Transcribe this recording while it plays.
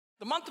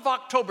The month of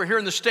October here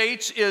in the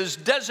States is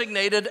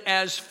designated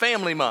as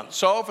Family Month.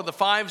 So for the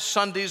 5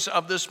 Sundays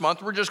of this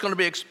month, we're just going to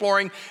be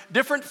exploring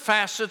different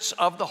facets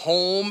of the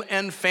home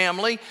and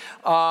family,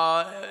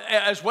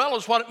 as well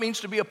as what it means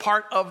to be a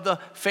part of the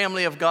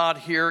family of God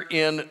here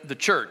in the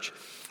church.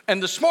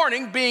 And this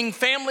morning, being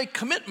Family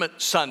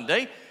Commitment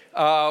Sunday,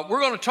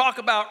 we're going to talk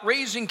about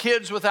raising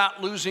kids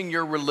without losing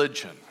your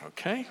religion,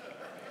 okay?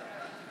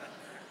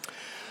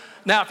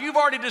 Now, if you've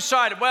already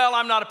decided, well,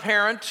 I'm not a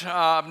parent,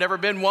 I've never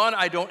been one,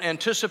 I don't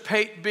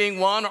anticipate being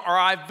one, or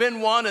I've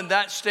been one and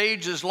that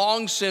stage is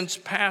long since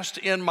passed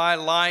in my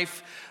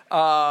life,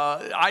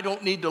 I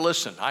don't need to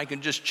listen. I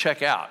can just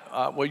check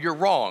out. Well, you're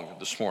wrong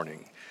this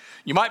morning.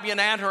 You might be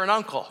an aunt or an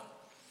uncle.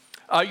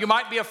 You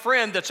might be a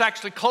friend that's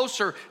actually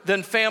closer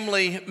than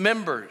family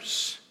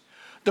members.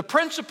 The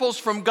principles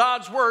from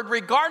God's Word,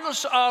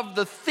 regardless of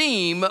the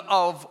theme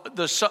of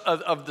the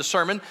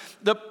sermon,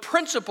 the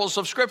principles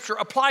of Scripture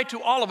apply to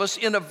all of us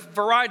in a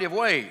variety of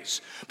ways.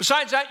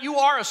 Besides that, you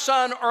are a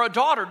son or a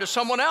daughter to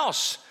someone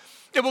else.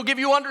 It will give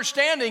you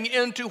understanding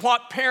into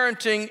what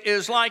parenting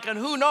is like, and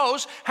who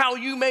knows how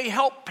you may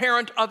help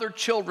parent other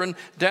children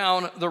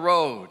down the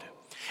road.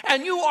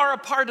 And you are a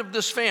part of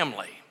this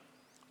family,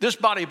 this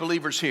body of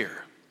believers here.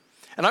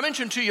 And I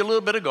mentioned to you a little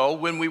bit ago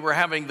when we were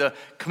having the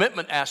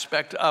commitment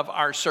aspect of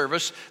our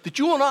service that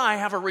you and I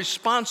have a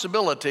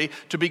responsibility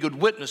to be good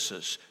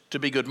witnesses, to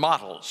be good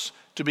models,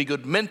 to be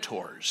good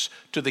mentors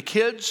to the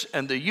kids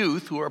and the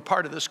youth who are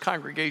part of this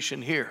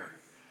congregation here.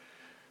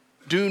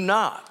 Do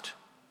not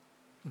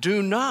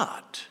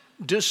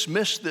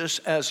dismiss this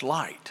as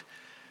light,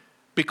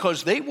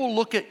 because they will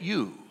look at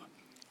you,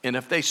 and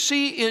if they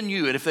see in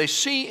you and if they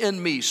see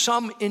in me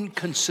some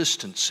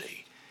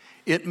inconsistency,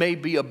 it may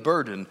be a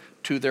burden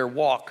to their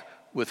walk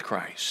with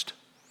Christ.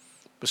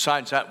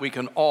 Besides that, we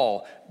can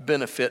all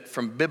benefit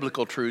from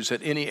biblical truths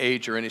at any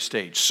age or any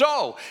stage.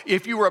 So,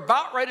 if you were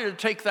about ready to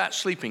take that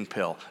sleeping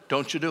pill,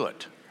 don't you do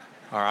it,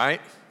 all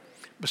right?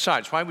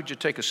 Besides, why would you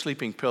take a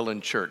sleeping pill in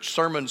church?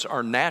 Sermons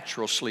are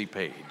natural sleep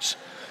aids.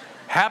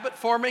 Habit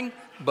forming,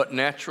 but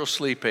natural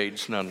sleep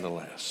aids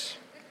nonetheless.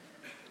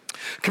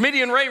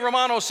 Comedian Ray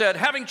Romano said,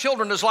 having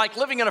children is like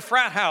living in a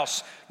frat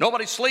house.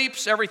 Nobody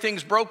sleeps,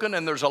 everything's broken,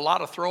 and there's a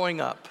lot of throwing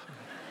up.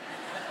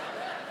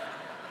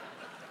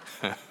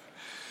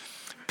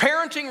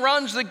 Parenting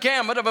runs the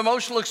gamut of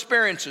emotional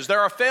experiences.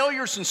 There are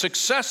failures and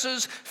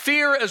successes,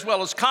 fear as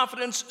well as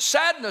confidence,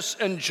 sadness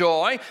and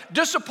joy,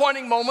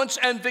 disappointing moments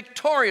and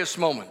victorious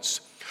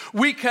moments.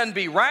 We can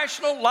be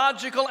rational,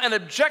 logical, and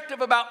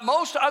objective about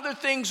most other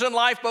things in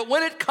life, but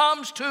when it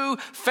comes to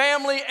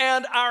family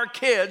and our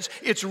kids,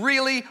 it's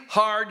really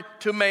hard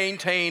to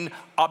maintain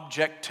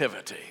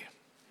objectivity.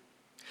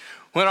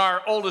 When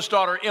our oldest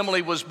daughter,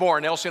 Emily, was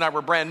born, Elsie and I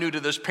were brand new to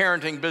this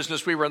parenting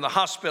business. We were in the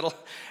hospital,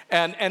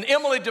 and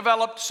Emily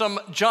developed some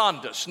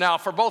jaundice. Now,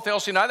 for both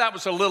Elsie and I, that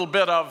was a little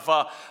bit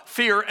of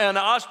fear in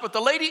us, but the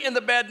lady in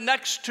the bed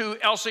next to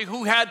Elsie,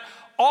 who had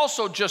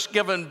also just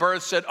given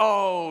birth, said,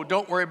 oh,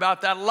 don't worry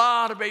about that. A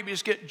lot of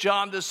babies get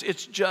jaundice.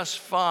 It's just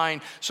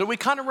fine. So we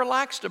kind of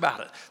relaxed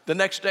about it. The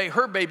next day,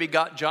 her baby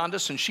got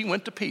jaundice, and she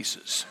went to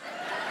pieces.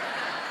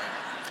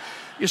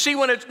 You see,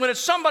 when it's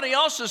somebody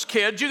else's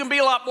kids, you can be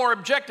a lot more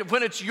objective.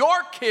 When it's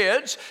your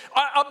kids,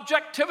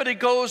 objectivity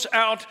goes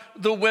out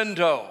the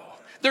window.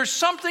 There's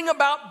something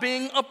about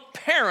being a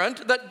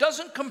parent that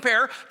doesn't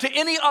compare to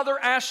any other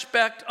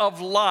aspect of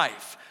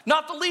life,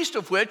 not the least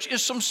of which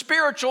is some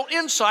spiritual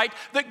insight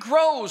that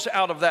grows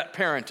out of that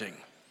parenting.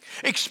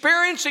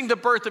 Experiencing the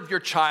birth of your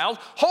child,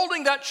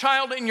 holding that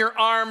child in your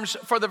arms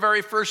for the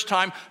very first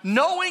time,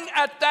 knowing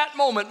at that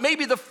moment,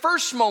 maybe the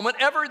first moment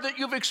ever that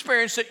you've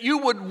experienced, that you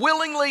would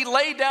willingly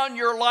lay down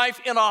your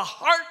life in a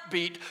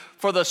heartbeat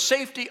for the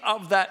safety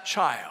of that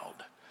child,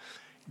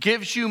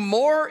 gives you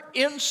more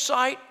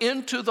insight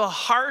into the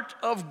heart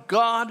of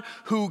God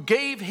who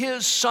gave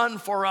His Son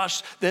for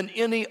us than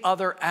any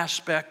other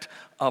aspect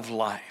of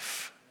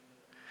life.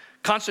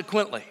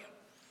 Consequently,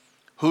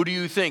 who do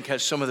you think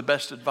has some of the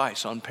best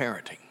advice on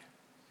parenting?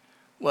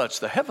 Well, it's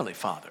the Heavenly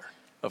Father,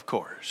 of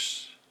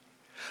course.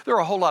 There are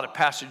a whole lot of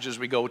passages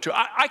we go to.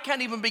 I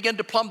can't even begin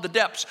to plumb the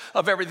depths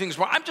of everything's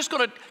wrong. I'm just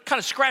going to kind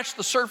of scratch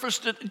the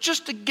surface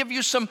just to give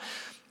you some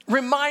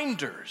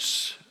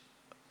reminders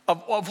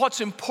of what's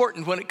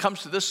important when it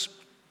comes to this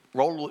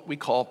role that we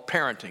call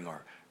parenting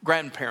or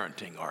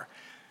grandparenting or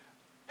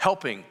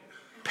helping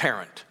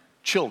parent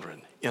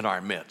children in our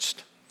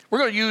midst. We're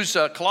going to use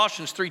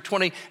Colossians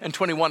 3:20 and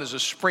 21 as a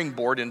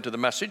springboard into the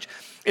message.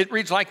 It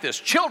reads like this: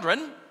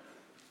 Children,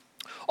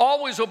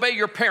 always obey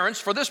your parents,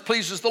 for this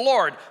pleases the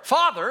Lord.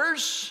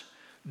 Fathers,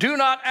 do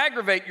not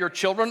aggravate your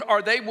children,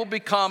 or they will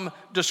become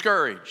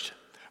discouraged.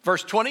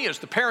 Verse 20 is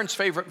the parents'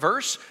 favorite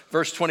verse.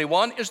 Verse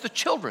 21 is the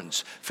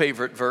children's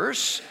favorite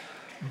verse.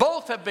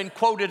 Both have been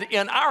quoted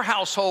in our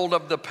household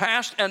of the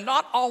past, and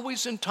not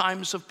always in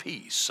times of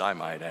peace, I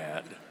might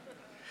add.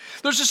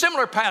 There's a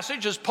similar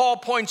passage, as Paul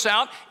points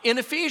out, in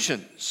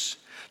Ephesians.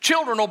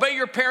 Children, obey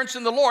your parents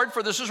in the Lord,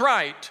 for this is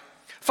right.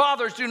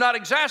 Fathers, do not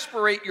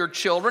exasperate your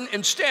children.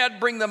 Instead,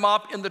 bring them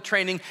up in the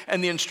training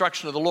and the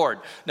instruction of the Lord.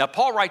 Now,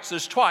 Paul writes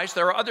this twice.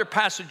 There are other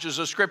passages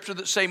of Scripture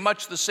that say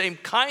much the same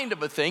kind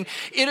of a thing.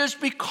 It is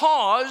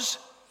because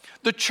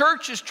the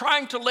church is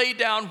trying to lay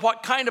down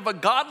what kind of a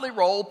godly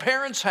role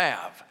parents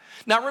have.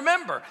 Now,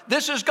 remember,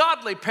 this is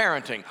godly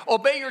parenting.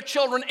 Obey your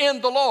children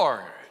in the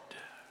Lord.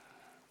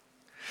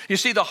 You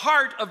see, the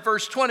heart of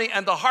verse 20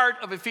 and the heart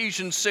of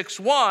Ephesians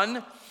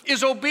 6:1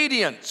 is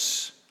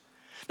obedience.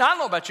 Now, I don't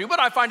know about you, but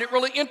I find it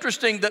really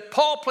interesting that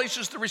Paul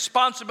places the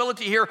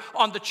responsibility here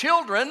on the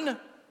children,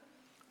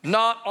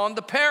 not on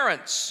the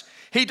parents.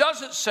 He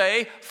doesn't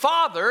say,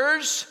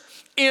 fathers,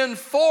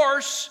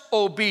 enforce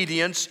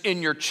obedience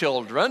in your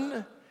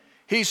children.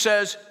 He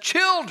says,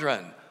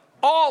 children,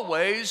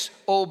 always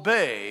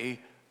obey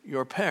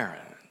your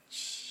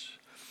parents.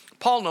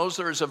 Paul knows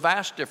there is a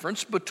vast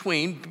difference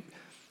between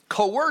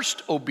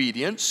coerced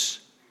obedience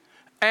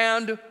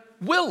and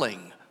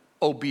willing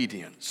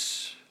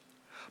obedience.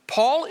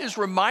 Paul is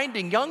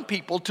reminding young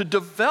people to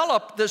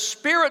develop the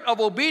spirit of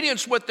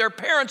obedience with their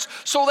parents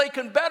so they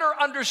can better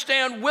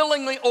understand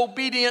willingly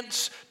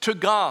obedience to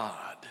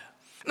God.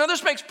 Now,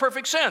 this makes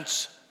perfect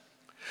sense.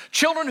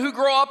 Children who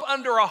grow up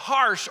under a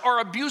harsh or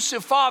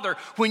abusive father,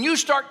 when you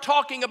start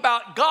talking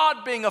about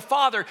God being a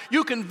father,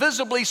 you can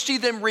visibly see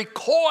them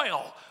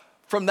recoil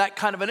from that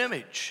kind of an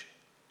image.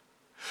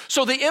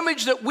 So the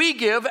image that we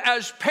give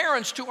as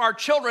parents to our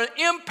children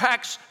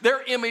impacts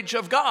their image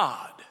of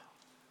God.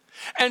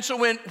 And so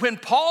when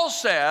Paul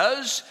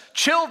says,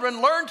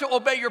 children, learn to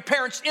obey your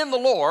parents in the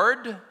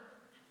Lord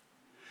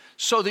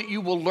so that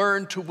you will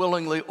learn to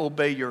willingly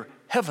obey your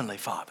heavenly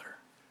Father,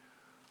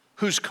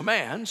 whose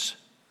commands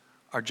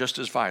are just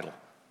as vital,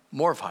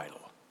 more vital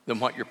than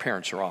what your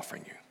parents are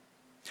offering you.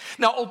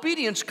 Now,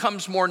 obedience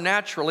comes more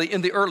naturally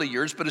in the early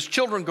years, but as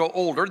children grow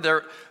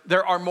older,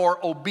 there are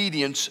more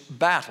obedience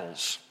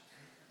battles.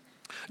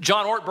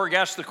 John Ortberg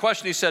asked the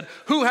question, he said,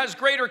 who has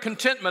greater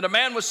contentment, a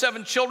man with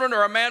 7 children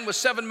or a man with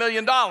 $7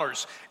 million?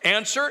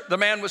 Answer, the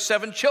man with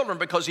 7 children,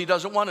 because he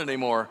doesn't want any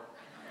more.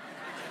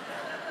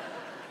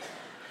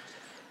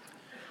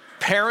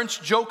 Parents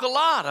joke a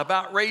lot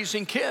about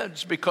raising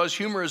kids because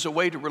humor is a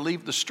way to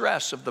relieve the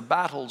stress of the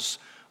battles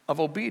of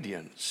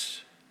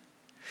obedience.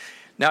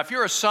 Now, if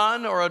you're a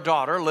son or a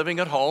daughter living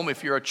at home,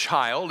 if you're a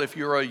child, if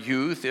you're a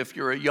youth, if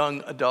you're a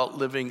young adult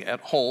living at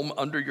home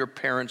under your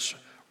parents'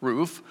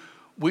 roof,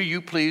 will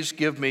you please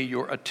give me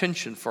your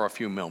attention for a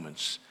few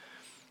moments?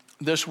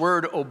 This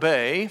word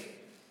obey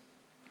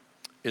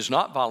is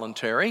not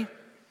voluntary,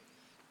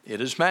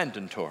 it is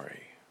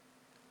mandatory.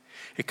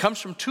 It comes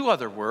from 2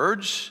 other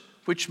words,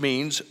 which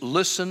means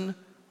listen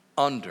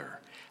under,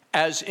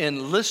 as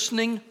in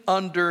listening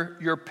under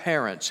your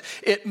parents.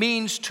 It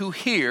means to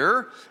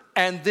hear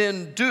and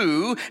then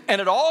do,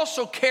 and it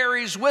also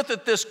carries with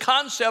it this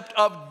concept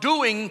of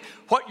doing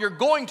what you're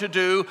going to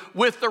do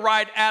with the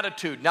right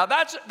attitude. Now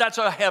that's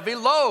a heavy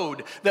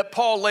load that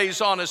Paul lays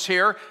on us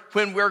here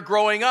when we're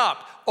growing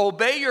up.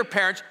 Obey your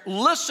parents,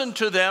 listen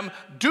to them,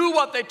 do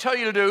what they tell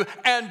you to do,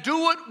 and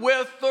do it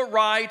with the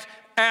right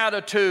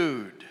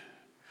attitude.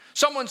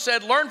 Someone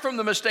said, learn from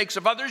the mistakes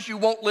of others. You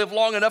won't live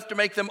long enough to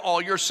make them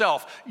all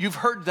yourself. You've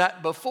heard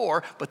that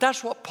before, but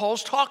that's what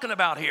Paul's talking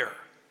about here.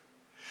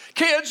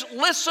 Kids,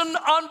 listen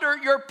under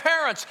your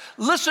parents.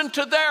 Listen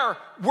to their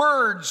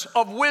words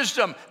of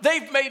wisdom.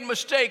 They've made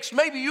mistakes.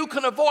 Maybe you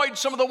can avoid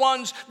some of the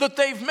ones that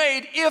they've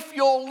made if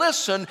you'll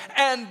listen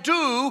and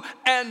do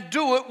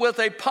it with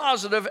a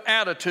positive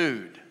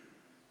attitude.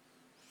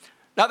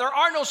 Now, there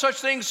are no such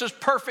things as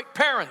perfect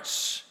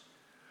parents.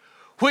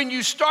 When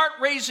you start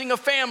raising a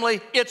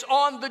family, it's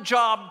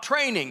on-the-job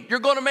training. You're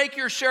going to make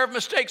your share of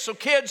mistakes. So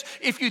kids,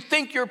 if you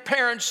think your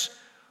parents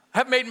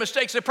have made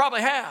mistakes, they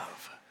probably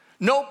have.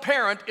 No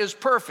parent is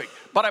perfect,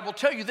 but I will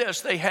tell you this,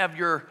 they have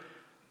your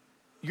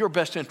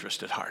best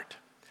interest at heart.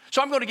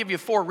 So I'm going to give you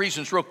 4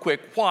 reasons real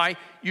quick why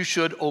you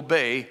should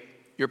obey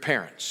your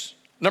parents.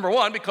 Number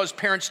 1, because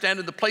parents stand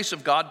in the place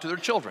of God to their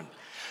children.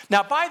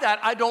 Now, by that,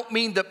 I don't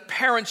mean that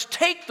parents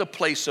take the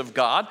place of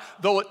God,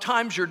 though at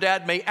times your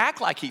dad may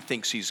act like he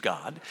thinks he's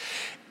God.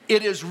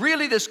 It is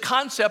really this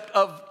concept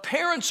of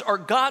parents are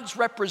God's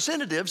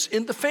representatives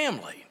in the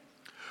family.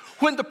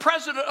 When the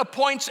president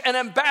appoints an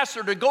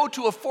ambassador to go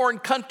to a foreign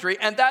country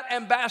and that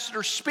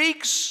ambassador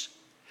speaks,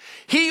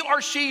 he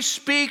or she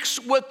speaks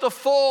with the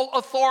full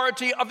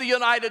authority of the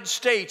United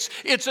States.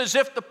 It's as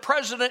if the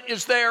president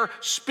is there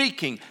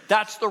speaking.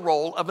 That's the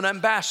role of an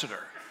ambassador.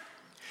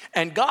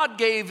 And God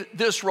gave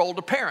this role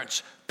to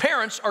parents.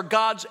 Parents are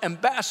God's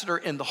ambassador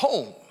in the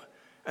home,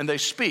 and they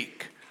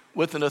speak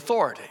with an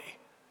authority.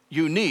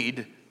 You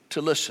need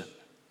to listen.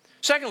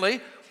 Secondly,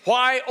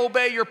 why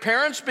obey your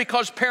parents?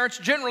 Because parents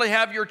generally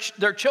have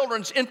their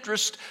children's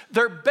interests,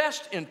 their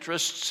best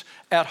interests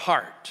at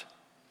heart.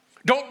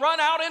 Don't run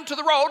out into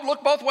the road.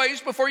 Look both ways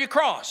before you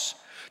cross.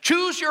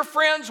 Choose your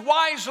friends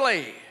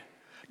wisely.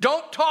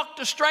 Don't talk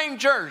to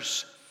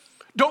strangers.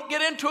 Don't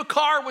get into a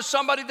car with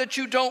somebody that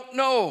you don't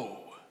know.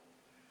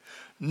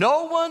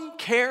 No one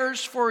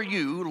cares for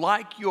you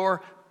like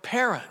your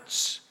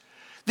parents.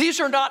 These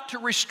are not to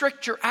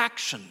restrict your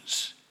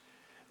actions.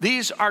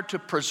 These are to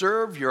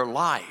preserve your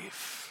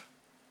life.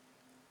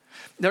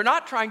 They're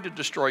not trying to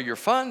destroy your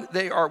fun.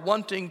 They are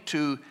wanting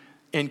to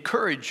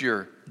encourage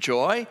your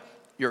joy,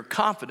 your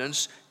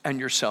confidence, and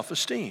your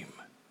self-esteem.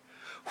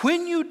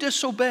 When you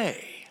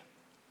disobey,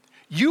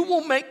 you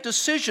will make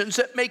decisions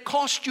that may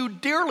cost you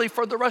dearly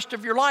for the rest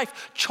of your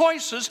life.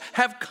 Choices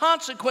have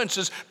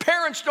consequences.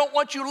 Parents don't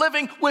want you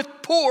living with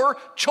poor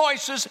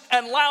choices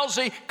and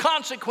lousy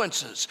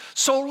consequences.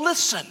 So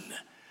listen,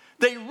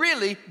 they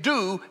really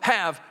do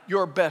have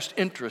your best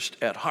interest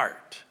at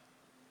heart.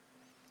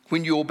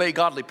 When you obey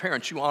godly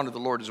parents, you honor the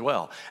Lord as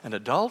well. And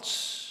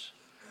adults,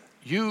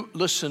 you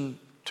listen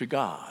to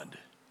God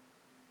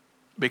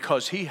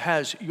because He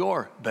has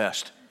your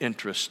best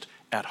interest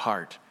at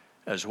heart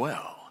as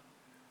well.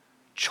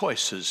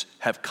 Choices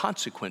have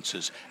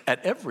consequences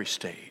at every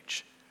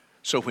stage.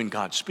 So when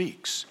God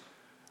speaks,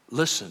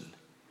 listen,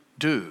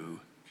 do,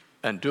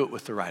 and do it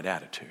with the right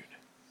attitude.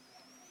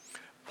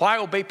 Why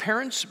obey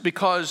parents?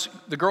 Because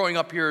the growing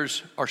up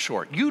years are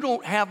short. You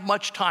don't have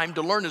much time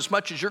to learn as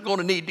much as you're going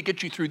to need to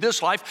get you through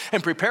this life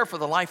and prepare for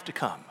the life to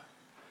come.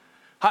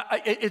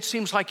 It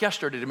seems like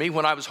yesterday to me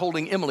when I was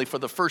holding Emily for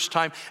the first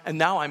time, and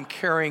now I'm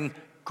carrying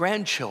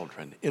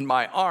grandchildren in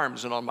my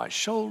arms and on my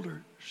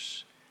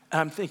shoulders. And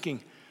I'm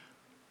thinking,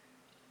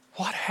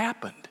 what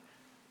happened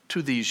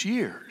to these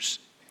years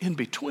in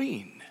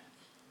between?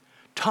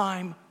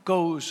 Time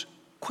goes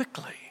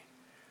quickly.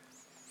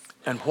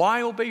 And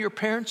why obey your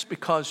parents?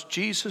 Because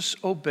Jesus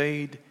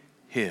obeyed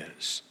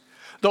His.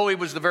 Though He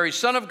was the very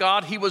Son of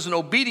God, He was an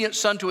obedient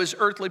son to His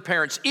earthly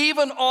parents.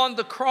 Even on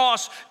the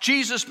cross,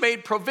 Jesus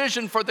made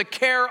provision for the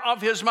care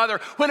of His mother.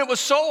 When it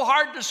was so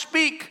hard to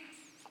speak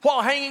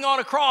while hanging on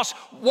a cross,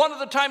 one of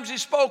the times He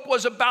spoke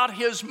was about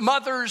His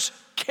mother's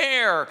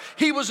care.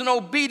 He was an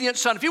obedient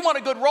son. If you want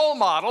a good role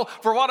model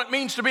for what it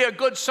means to be a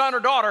good son or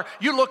daughter,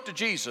 you look to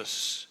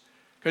Jesus,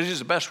 because He's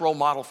the best role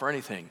model for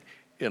anything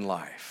in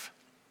life.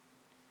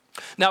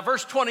 Now,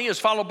 verse 20 is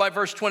followed by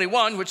verse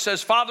 21, which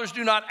says, fathers,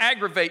 do not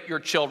aggravate your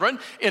children.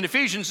 In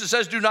Ephesians, it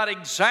says, do not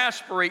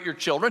exasperate your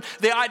children.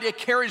 The idea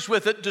carries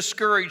with it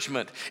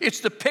discouragement. It's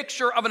the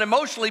picture of an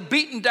emotionally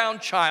beaten down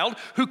child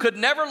who could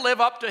never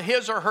live up to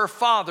his or her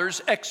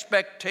father's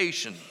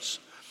expectations.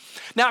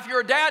 Now, if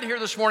you're a dad here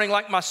this morning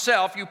like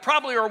myself, you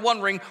probably are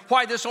wondering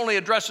why this only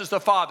addresses the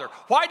father.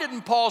 Why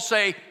didn't Paul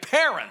say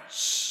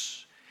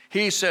parents?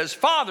 He says,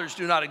 fathers,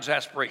 do not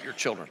exasperate your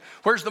children.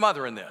 Where's the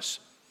mother in this?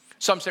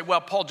 Some say, well,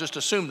 Paul just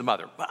assumed the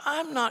mother. But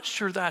I'm not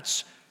sure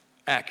that's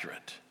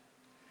accurate.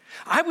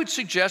 I would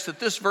suggest that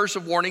this verse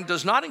of warning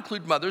does not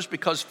include mothers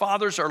because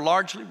fathers are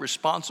largely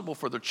responsible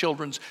for their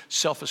children's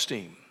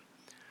self-esteem.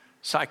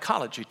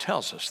 Psychology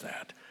tells us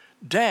that.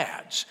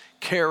 Dads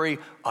carry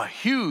a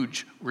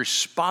huge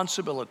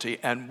responsibility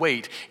and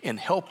weight in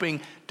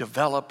helping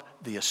develop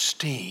the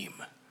esteem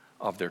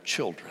of their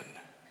children.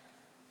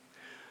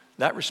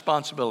 That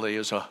responsibility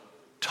is a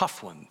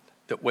tough one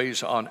that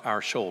weighs on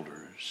our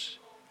shoulders.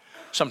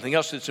 Something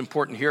else that's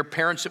important here,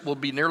 parents, it will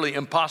be nearly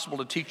impossible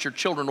to teach your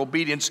children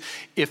obedience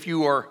if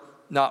you are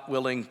not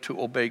willing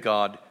to obey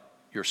God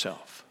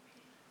yourself.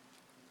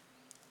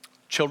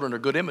 Children are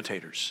good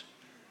imitators,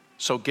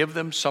 so give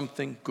them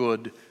something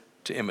good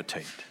to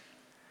imitate.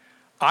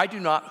 I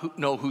do not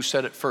know who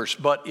said it first,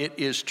 but it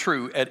is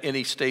true at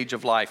any stage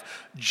of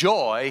life.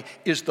 Joy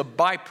is the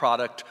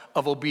byproduct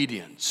of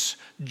obedience.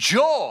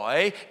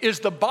 Joy is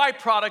the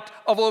byproduct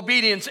of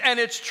obedience, and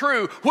it's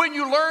true. When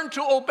you learn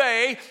to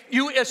obey,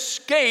 you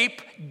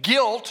escape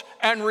guilt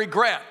and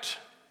regret.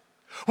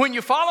 When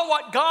you follow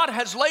what God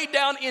has laid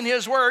down in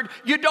His Word,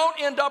 you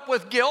don't end up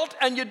with guilt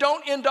and you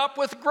don't end up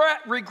with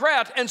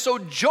regret. And so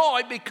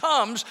joy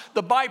becomes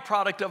the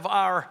byproduct of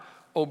our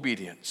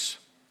obedience.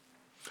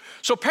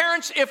 So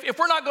parents, if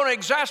we're not going to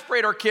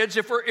exasperate our kids,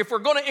 if we're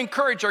going to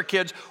encourage our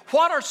kids,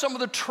 what are some of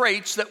the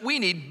traits that we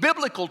need,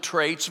 biblical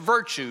traits,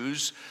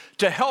 virtues,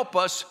 to help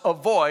us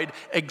avoid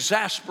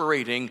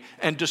exasperating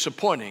and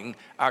disappointing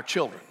our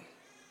children?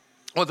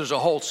 Well, there's a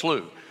whole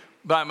slew,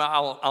 but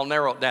I'll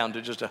narrow it down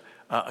to just a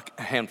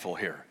handful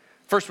here.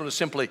 First one is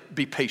simply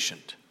be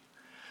patient.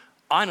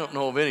 I don't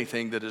know of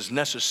anything that is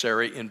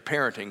necessary in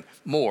parenting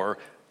more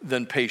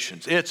than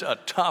patience. It's a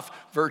tough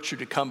virtue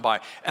to come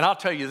by. And I'll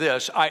tell you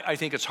this, I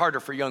think it's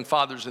harder for young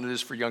fathers than it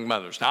is for young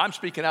mothers. Now, I'm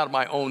speaking out of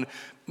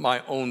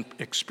my own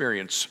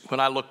experience. When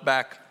I look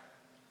back,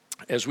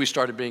 as we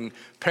started being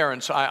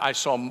parents, I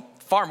saw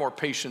far more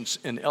patience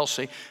in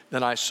Elsie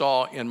than I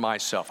saw in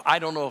myself. I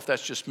don't know if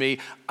that's just me,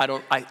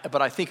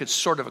 but I think it's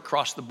sort of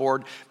across the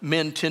board.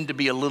 Men tend to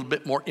be a little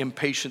bit more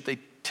impatient. They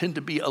tend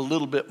to be a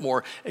little bit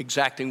more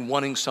exacting,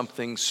 wanting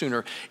something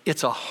sooner.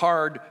 It's a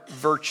hard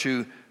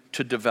virtue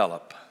to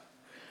develop.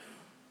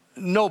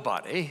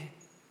 Nobody,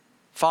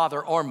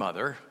 father or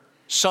mother,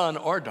 son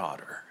or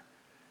daughter,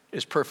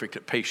 is perfect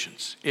at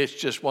patience. It's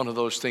just one of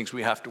those things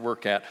we have to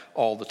work at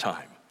all the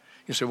time.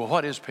 You say, well,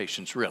 what is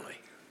patience really?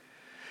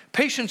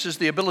 Patience is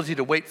the ability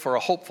to wait for a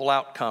hopeful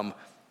outcome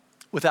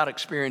without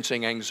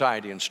experiencing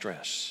anxiety and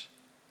stress.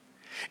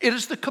 It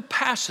is the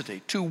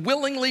capacity to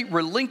willingly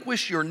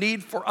relinquish your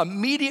need for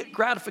immediate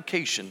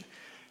gratification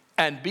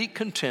and be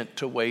content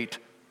to wait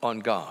on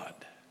God.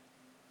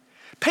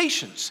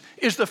 Patience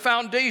is the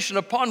foundation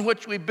upon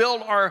which we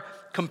build our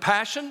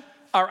compassion,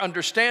 our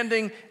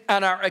understanding,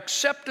 and our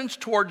acceptance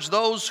towards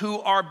those who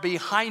are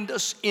behind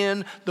us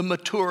in the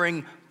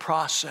maturing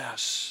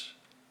process.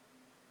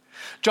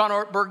 John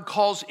Ortberg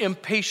calls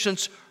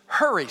impatience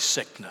hurry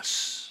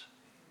sickness,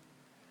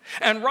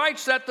 and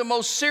writes that the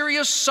most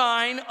serious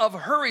sign of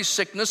hurry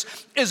sickness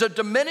is a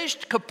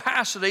diminished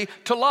capacity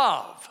to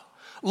love.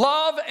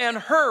 Love and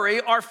hurry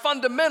are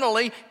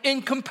fundamentally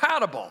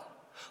incompatible.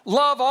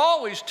 Love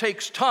always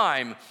takes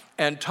time,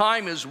 and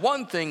time is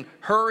one thing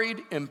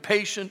hurried,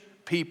 impatient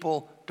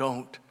people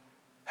don't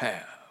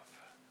have.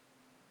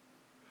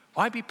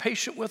 Why be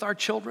patient with our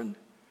children?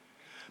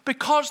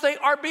 Because they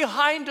are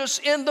behind us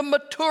in the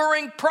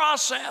maturing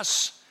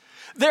process.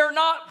 They're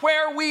not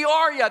where we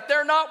are yet.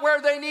 They're not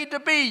where they need to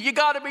be. You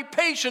got to be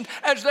patient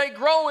as they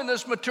grow in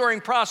this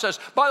maturing process.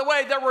 By the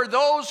way, there were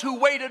those who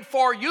waited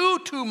for you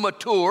to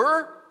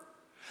mature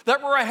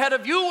that were ahead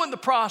of you in the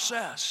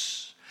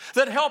process,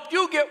 that helped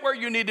you get where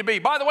you need to be.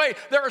 By the way,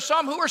 there are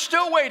some who are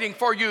still waiting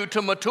for you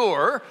to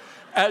mature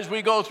as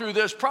we go through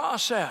this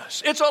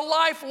process. It's a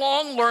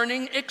lifelong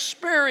learning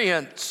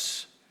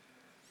experience.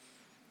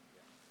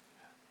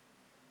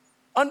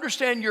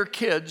 Understand your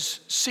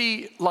kids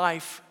see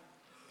life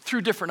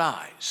through different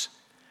eyes.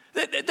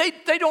 They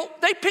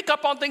pick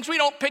up on things we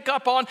don't pick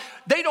up on.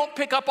 They don't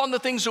pick up on the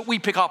things that we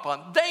pick up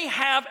on. They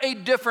have a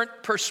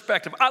different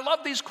perspective. I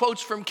love these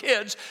quotes from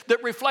kids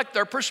that reflect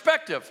their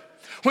perspective.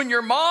 When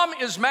your mom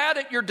is mad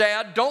at your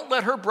dad, don't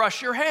let her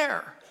brush your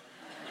hair.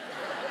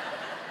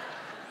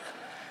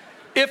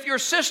 If your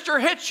sister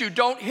hits you,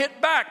 don't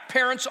hit back.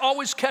 Parents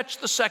always catch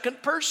the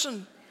second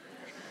person.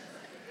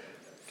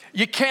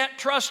 You can't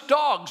trust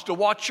dogs to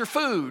watch your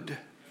food.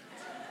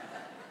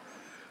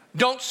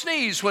 Don't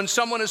sneeze when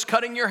someone is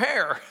cutting your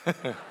hair.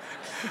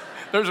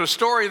 There's a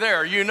story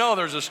there. You know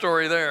there's a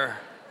story there.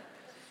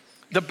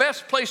 The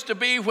best place to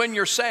be when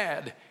you're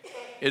sad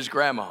is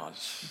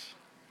grandma's.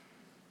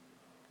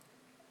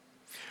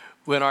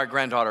 When our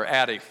granddaughter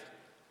Addie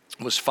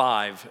was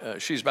 5,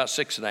 she's about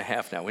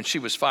 6.5 now. When she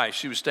was 5,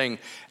 she was staying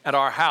at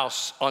our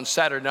house on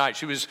Saturday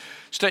night. It was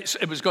going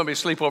to be a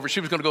sleepover.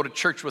 She was going to go to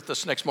church with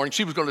us next morning.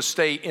 She was going to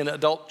stay in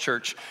adult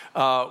church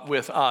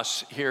with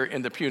us here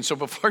in the pew. And so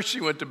before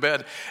she went to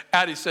bed,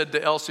 Addie said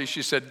to Elsie,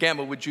 she said,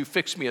 "Gamma, would you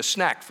fix me a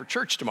snack for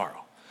church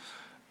tomorrow?"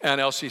 And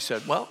Elsie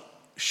said, "Well,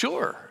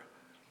 sure.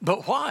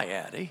 But why,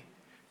 Addie?"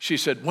 She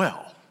said,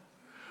 "Well,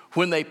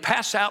 when they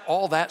pass out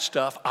all that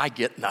stuff, I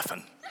get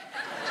nothing."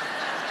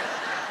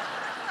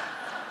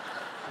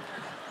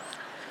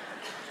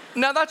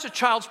 Now, that's a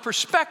child's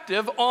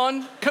perspective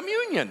on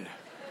communion.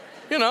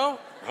 You know,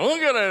 I don't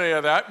get any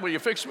of that. Will you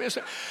fix me?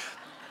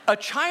 A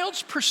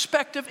child's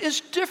perspective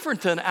is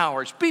different than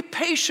ours. Be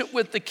patient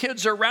with the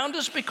kids around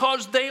us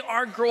because they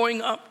are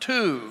growing up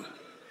too.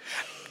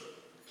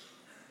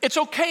 It's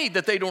okay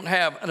that they don't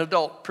have an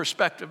adult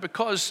perspective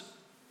because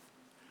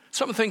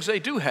some of the things they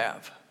do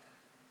have,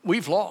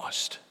 we've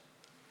lost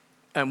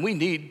and we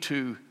need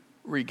to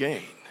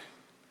regain.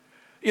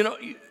 You know,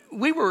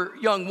 we were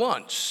young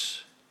once.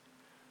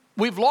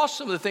 We've lost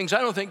some of the things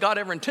I don't think God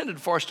ever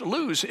intended for us to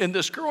lose in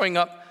this growing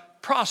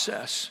up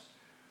process.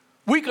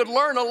 We could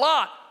learn a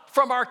lot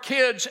from our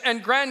kids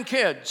and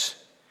grandkids.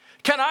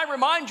 Can I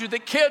remind you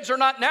that kids are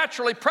not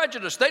naturally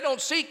prejudiced? They don't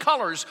see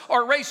colors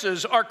or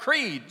races or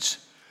creeds.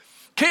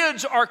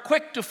 Kids are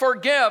quick to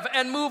forgive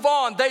and move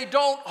on. They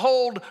don't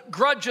hold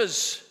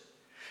grudges.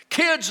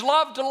 Kids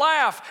love to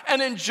laugh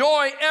and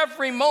enjoy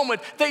every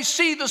moment. They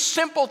see the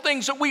simple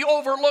things that we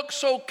overlook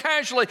so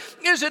casually.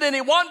 Is it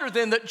any wonder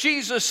then that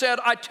Jesus said,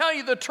 "I tell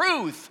you the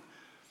truth,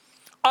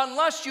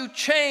 unless you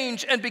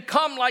change and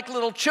become like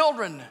little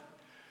children,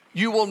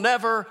 you will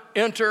never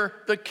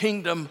enter the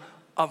kingdom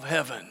of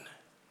heaven."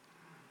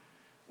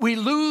 We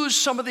lose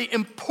some of the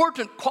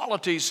important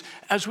qualities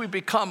as we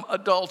become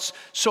adults.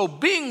 So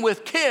being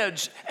with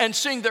kids and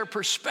seeing their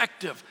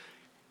perspective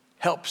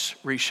helps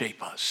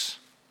reshape us.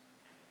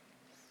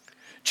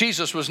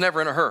 Jesus was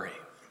never in a hurry.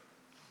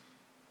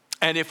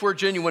 And if we're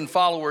genuine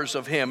followers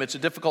of him, it's a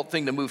difficult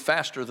thing to move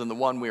faster than the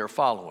one we are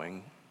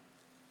following.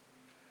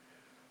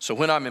 So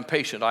when I'm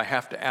impatient, I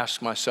have to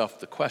ask myself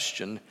the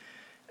question,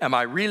 am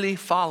I really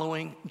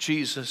following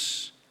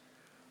Jesus,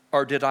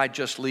 or did I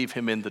just leave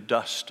him in the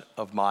dust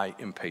of my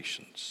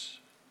impatience?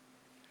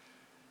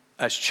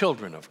 As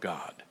children of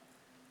God,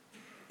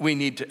 we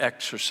need to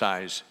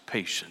exercise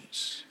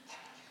patience.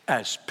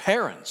 As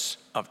parents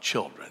of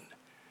children,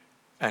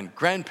 and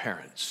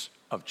grandparents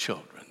of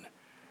children,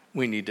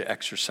 we need to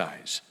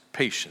exercise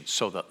patience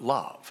so that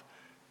love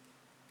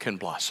can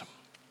blossom.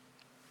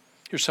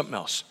 Here's something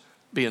else.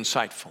 Be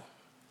insightful.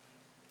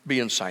 Be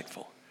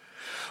insightful.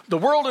 The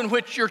world in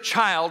which your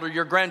child or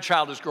your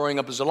grandchild is growing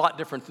up is a lot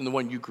different than the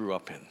one you grew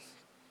up in.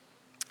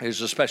 It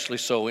is especially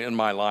so in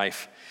my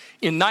life.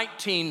 In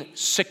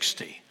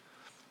 1960,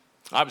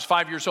 I was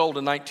 5 years old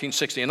in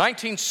 1960. In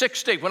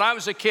 1960, when I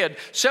was a kid,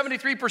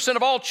 73%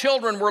 of all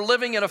children were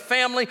living in a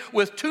family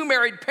with two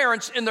married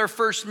parents in their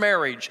first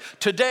marriage.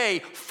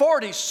 Today,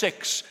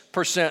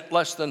 46%,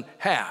 less than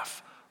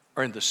half,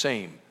 are in the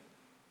same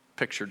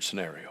pictured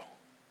scenario.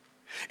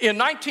 In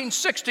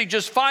 1960,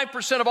 just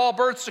 5% of all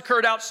births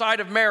occurred outside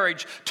of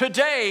marriage.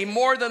 Today,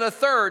 more than a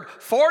third,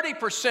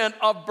 40%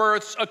 of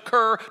births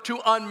occur to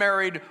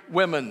unmarried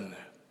women.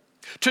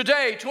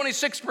 Today,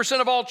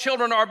 26% of all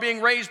children are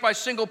being raised by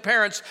single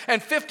parents,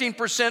 and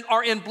 15%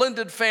 are in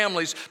blended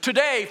families.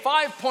 Today,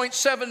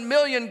 5.7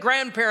 million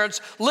grandparents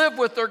live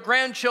with their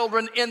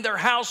grandchildren in their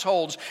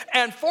households,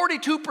 and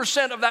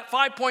 42% of that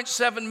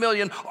 5.7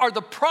 million are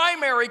the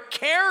primary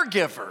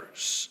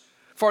caregivers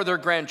for their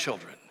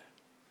grandchildren.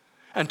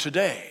 And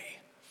today,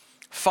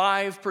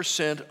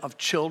 5% of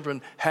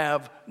children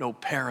have no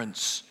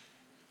parents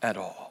at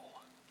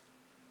all.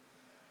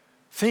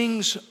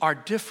 Things are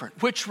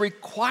different, which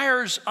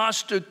requires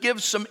us to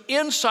give some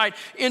insight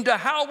into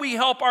how we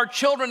help our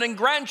children and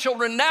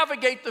grandchildren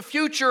navigate the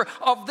future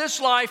of this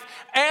life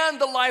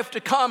and the life to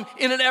come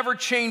in an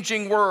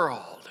ever-changing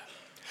world.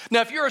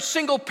 Now, if you're a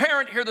single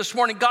parent here this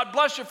morning, God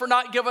bless you for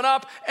not giving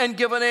up and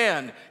giving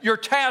in. Your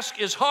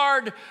task is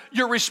hard.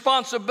 Your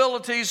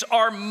responsibilities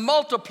are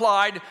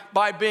multiplied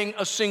by being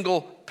a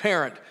single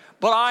parent.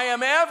 But I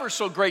am ever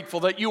so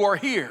grateful that you are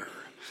here.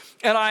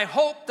 And I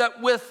hope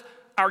that with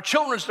our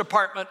children's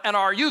department and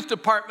our youth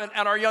department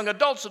and our young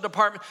adults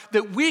department,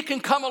 that we can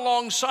come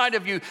alongside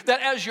of you,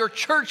 that as your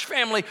church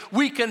family,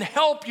 we can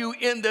help you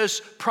in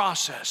this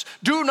process.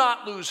 Do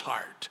not lose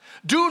heart.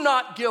 Do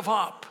not give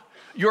up.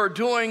 You're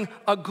doing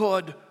a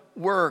good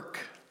work.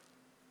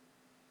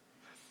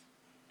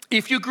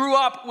 If you grew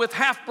up with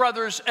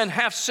half-brothers and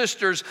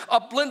half-sisters,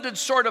 a blended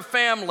sort of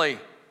family,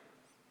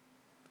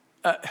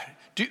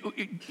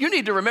 you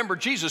need to remember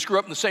Jesus grew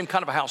up in the same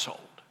kind of a household.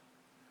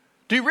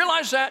 Do you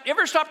realize that? You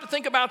ever stop to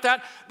think about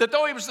that? That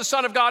though he was the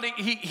Son of God,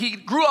 he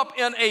grew up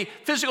in a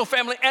physical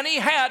family, and he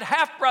had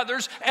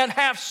half-brothers and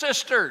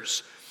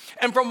half-sisters.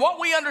 And from what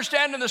we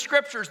understand in the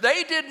scriptures,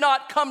 they did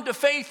not come to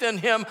faith in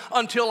him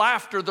until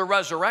after the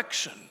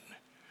resurrection.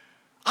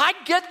 I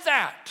get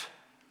that.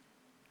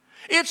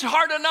 It's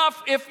hard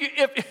enough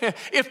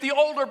if the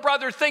older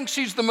brother thinks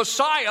he's the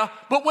Messiah,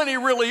 but when he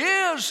really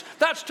is,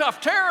 that's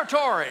tough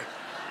territory.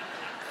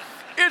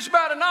 It's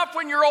bad enough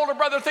when your older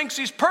brother thinks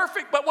he's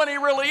perfect, but when he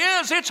really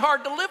is, it's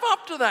hard to live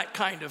up to that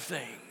kind of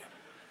thing.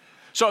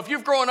 So if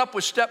you've grown up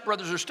with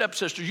stepbrothers or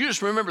stepsisters, you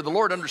just remember the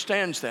Lord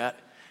understands that.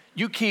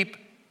 You keep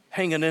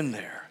hanging in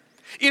there.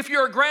 If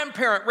you're a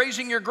grandparent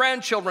raising your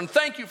grandchildren,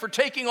 thank you for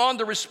taking on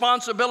the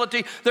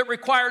responsibility that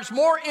requires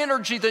more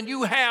energy than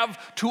you have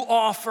to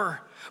offer,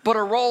 but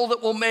a role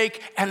that will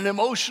make an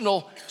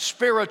emotional,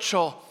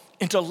 spiritual,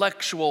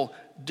 intellectual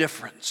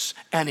difference,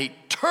 an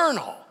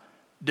eternal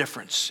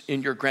difference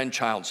in your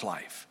grandchild's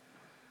life.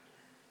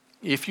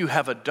 If you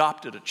have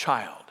adopted a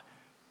child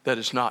that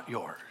is not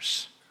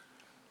yours,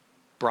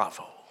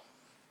 bravo.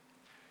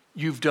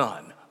 You've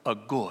done a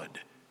good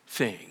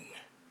thing.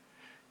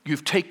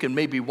 You've taken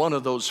maybe one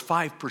of those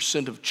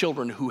 5% of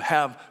children who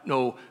have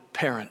no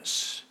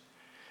parents,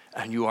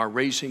 and you are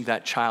raising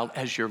that child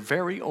as your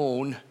very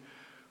own,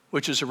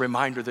 which is a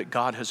reminder that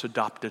God has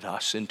adopted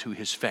us into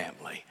his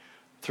family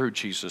through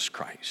Jesus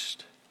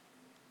Christ.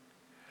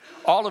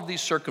 All of these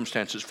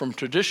circumstances, from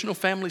traditional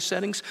family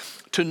settings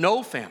to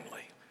no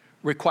family,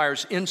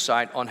 requires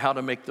insight on how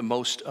to make the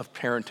most of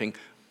parenting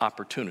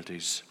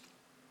opportunities.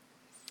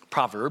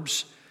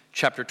 Proverbs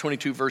chapter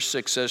 22, verse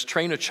 6 says,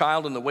 "Train a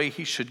child in the way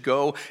he should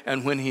go,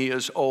 and when he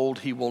is old,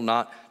 he will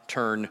not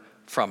turn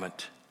from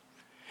it."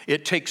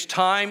 It takes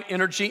time,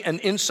 energy, and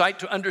insight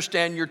to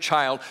understand your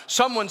child.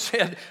 Someone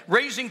said,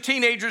 raising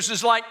teenagers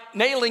is like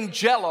nailing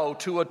Jell-O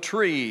to a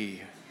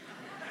tree.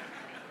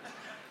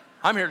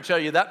 I'm here to tell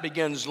you that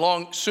begins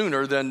long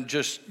sooner than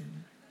just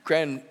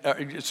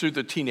through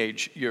the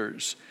teenage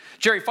years.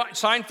 Jerry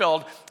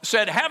Seinfeld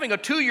said, having a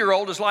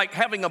 2-year-old is like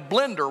having a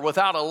blender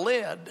without a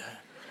lid.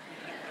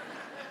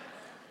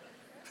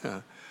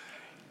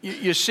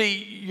 You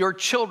see, your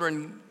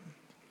children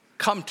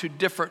come to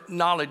different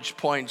knowledge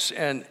points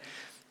and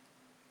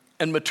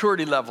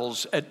maturity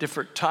levels at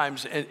different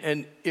times,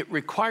 and it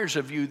requires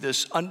of you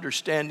this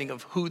understanding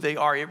of who they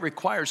are. It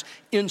requires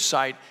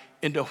insight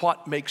into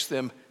what makes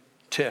them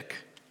tick.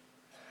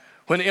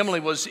 When Emily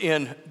was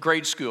in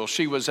grade school,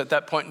 she was at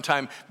that point in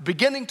time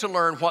beginning to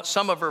learn what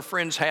some of her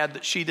friends had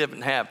that she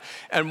didn't have.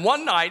 And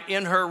one night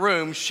in her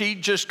room, she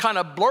just kind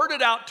of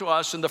blurted out to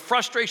us, and the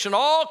frustration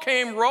all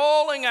came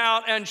rolling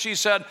out, and she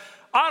said,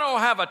 "I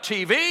don't have a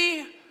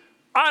TV,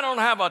 I don't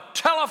have a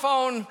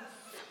telephone,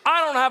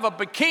 I don't have a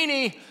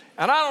bikini,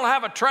 and I don't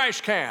have a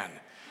trash can."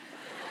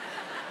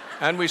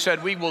 And we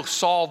said, we will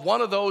solve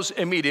one of those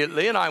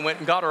immediately, and I went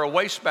and got her a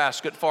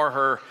wastebasket for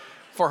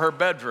her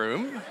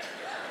bedroom.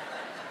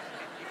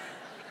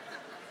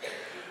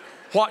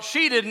 What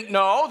she didn't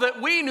know,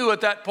 that we knew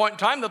at that point in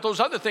time, that those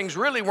other things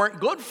really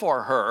weren't good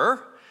for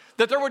her.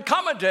 that there would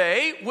come a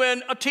day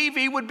when a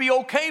TV would be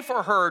okay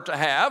for her to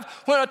have,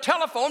 when a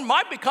telephone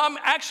might become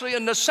actually a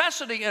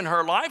necessity in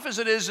her life as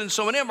it is in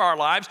so many of our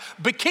lives.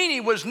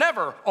 Bikini was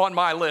never on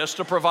my list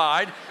to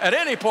provide at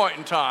any point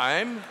in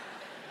time.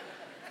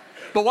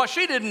 But what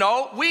she didn't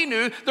know, we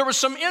knew, there was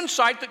some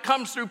insight that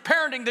comes through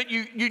parenting that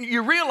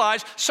you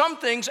realize some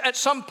things at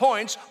some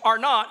points are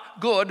not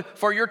good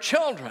for your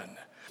children.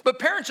 But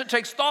parents, it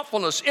takes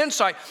thoughtfulness,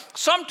 insight,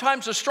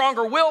 sometimes a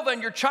stronger will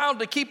than your child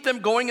to keep them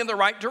going in the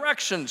right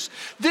directions.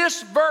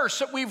 This verse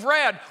that we've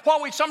read, while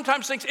we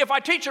sometimes think, if I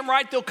teach them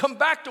right, they'll come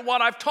back to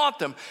what I've taught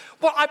them.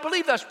 Well, I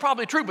believe that's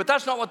probably true, but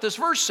that's not what this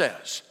verse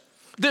says.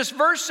 This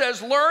verse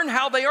says, learn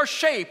how they are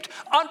shaped,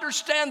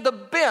 understand the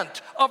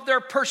bent of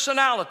their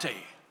personality.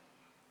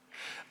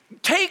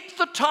 Take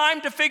the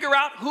time to figure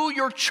out who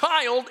your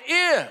child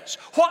is,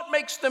 what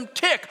makes them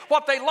tick,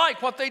 what they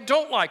like, what they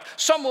don't like.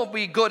 Some will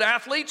be good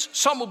athletes,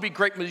 some will be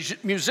great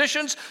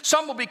musicians,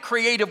 some will be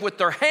creative with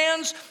their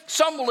hands,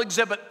 some will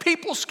exhibit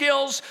people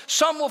skills,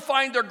 some will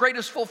find their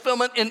greatest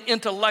fulfillment in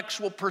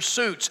intellectual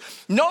pursuits.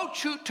 No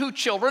two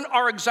children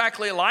are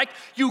exactly alike.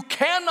 You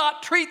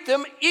cannot treat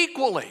them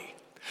equally.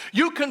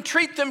 You can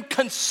treat them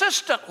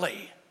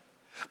consistently,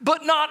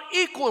 but not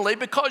equally,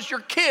 because your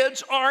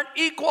kids aren't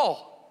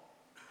equal.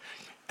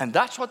 And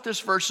that's what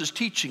this verse is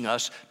teaching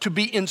us, to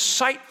be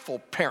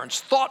insightful parents,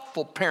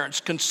 thoughtful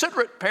parents,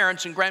 considerate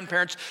parents and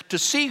grandparents, to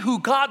see who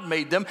God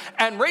made them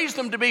and raise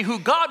them to be who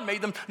God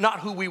made them,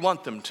 not who we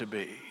want them to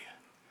be.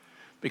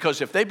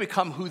 Because if they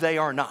become who they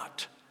are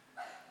not,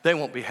 they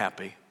won't be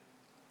happy,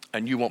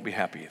 and you won't be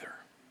happy either.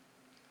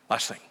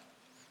 Last thing,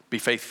 be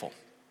faithful.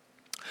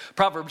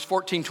 Proverbs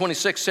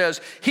 14:26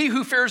 says, he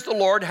who fears the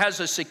Lord has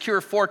a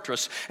secure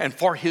fortress, and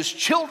for his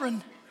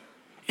children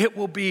it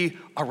will be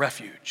a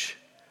refuge.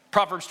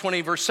 Proverbs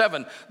 20, verse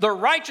 7, the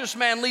righteous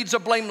man leads a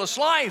blameless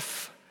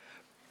life.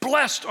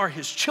 Blessed are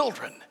his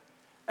children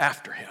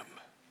after him.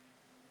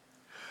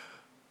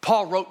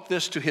 Paul wrote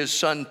this to his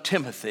son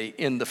Timothy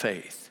in the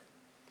faith.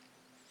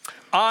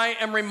 I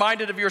am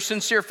reminded of your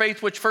sincere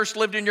faith, which first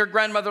lived in your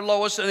grandmother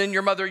Lois and in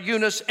your mother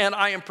Eunice, and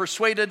I am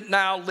persuaded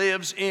now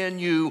lives in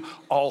you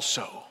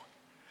also.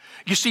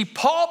 You see,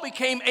 Paul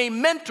became a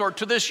mentor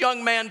to this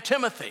young man,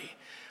 Timothy.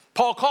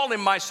 Paul called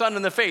him my son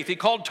in the faith. He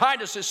called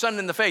Titus his son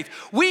in the faith.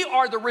 We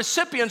are the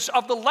recipients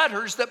of the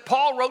letters that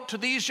Paul wrote to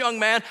these young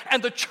men,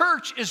 and the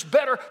church is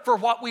better for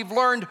what we've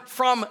learned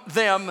from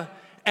them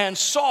and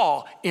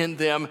saw in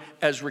them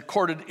as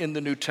recorded in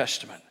the New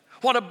Testament.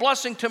 What a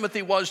blessing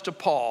Timothy was to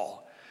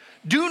Paul.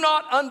 Do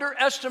not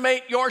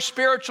underestimate your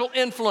spiritual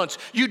influence.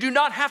 You do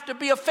not have to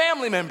be a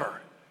family member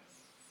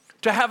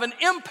to have an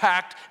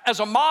impact as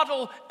a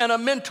model and a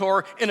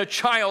mentor in a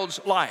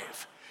child's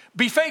life.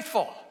 Be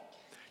faithful.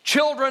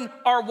 Children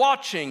are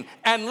watching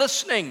and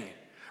listening.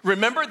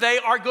 Remember, they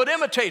are good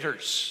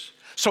imitators.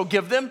 So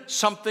give them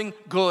something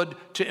good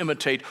to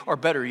imitate, or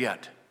better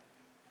yet,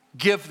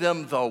 give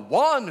them the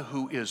one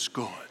who is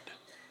good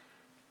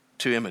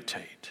to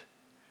imitate.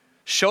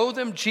 Show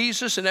them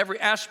Jesus in every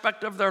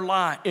aspect of their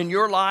life, in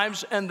your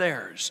lives and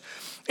theirs.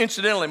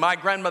 Incidentally, my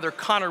grandmother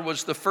Connor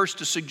was the first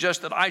to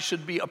suggest that I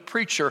should be a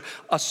preacher,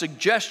 a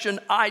suggestion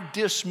I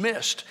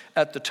dismissed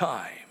at the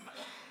time.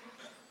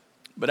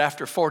 But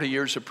after 40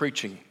 years of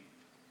preaching,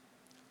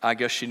 I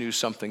guess she knew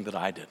something that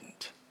I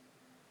didn't.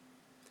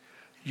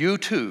 You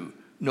too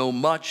know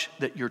much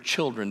that your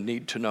children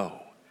need to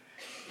know.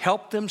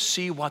 Help them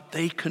see what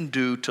they can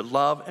do to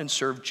love and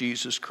serve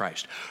Jesus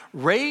Christ.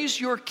 Raise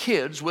your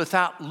kids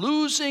without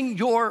losing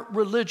your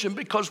religion,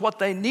 because what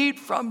they need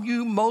from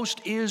you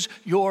most is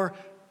your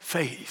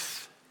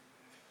faith.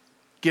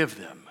 Give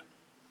them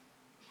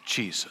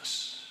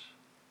Jesus.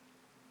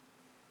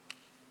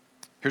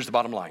 Here's the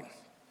bottom line.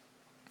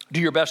 Do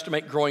your best to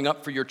make growing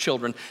up for your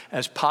children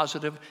as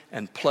positive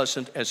and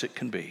pleasant as it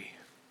can be.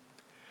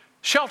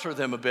 Shelter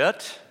them a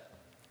bit.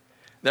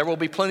 There will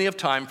be plenty of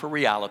time for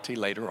reality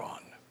later on.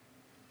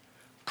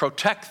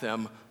 Protect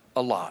them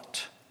a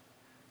lot.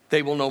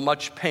 They will know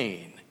much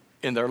pain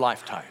in their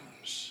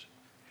lifetimes.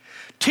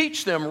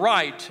 Teach them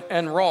right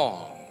and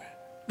wrong.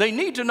 They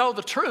need to know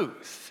the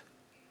truth.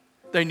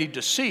 They need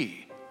to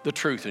see the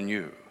truth in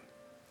you.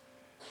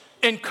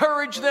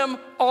 Encourage them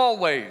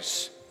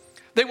always.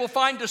 They will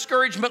find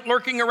discouragement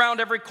lurking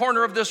around every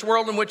corner of this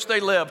world in which they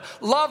live.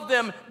 Love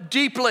them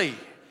deeply,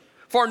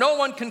 for no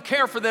one can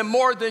care for them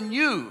more than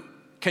you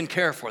can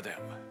care for them.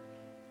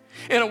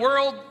 In a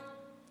world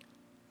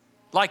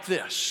like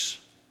this,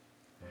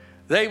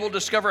 they will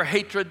discover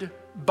hatred,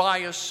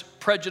 bias,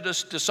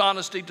 prejudice,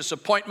 dishonesty,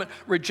 disappointment,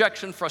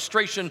 rejection,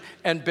 frustration,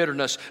 and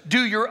bitterness. Do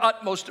your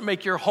utmost to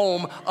make your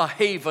home a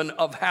haven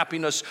of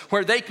happiness,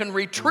 where they can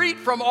retreat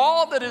from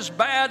all that is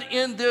bad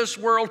in this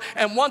world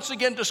and once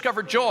again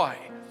discover joy,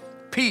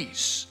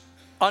 peace,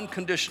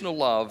 unconditional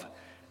love,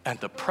 and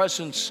the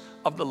presence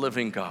of the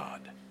living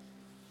God.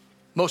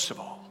 Most of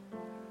all,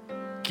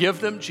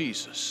 give them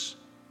Jesus,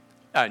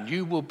 and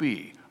you will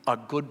be a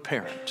good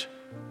parent,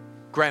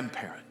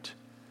 grandparent,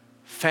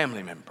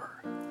 family member,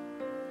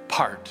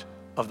 part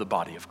of the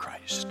body of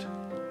Christ.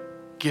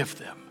 Give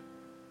them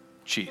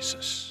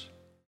Jesus.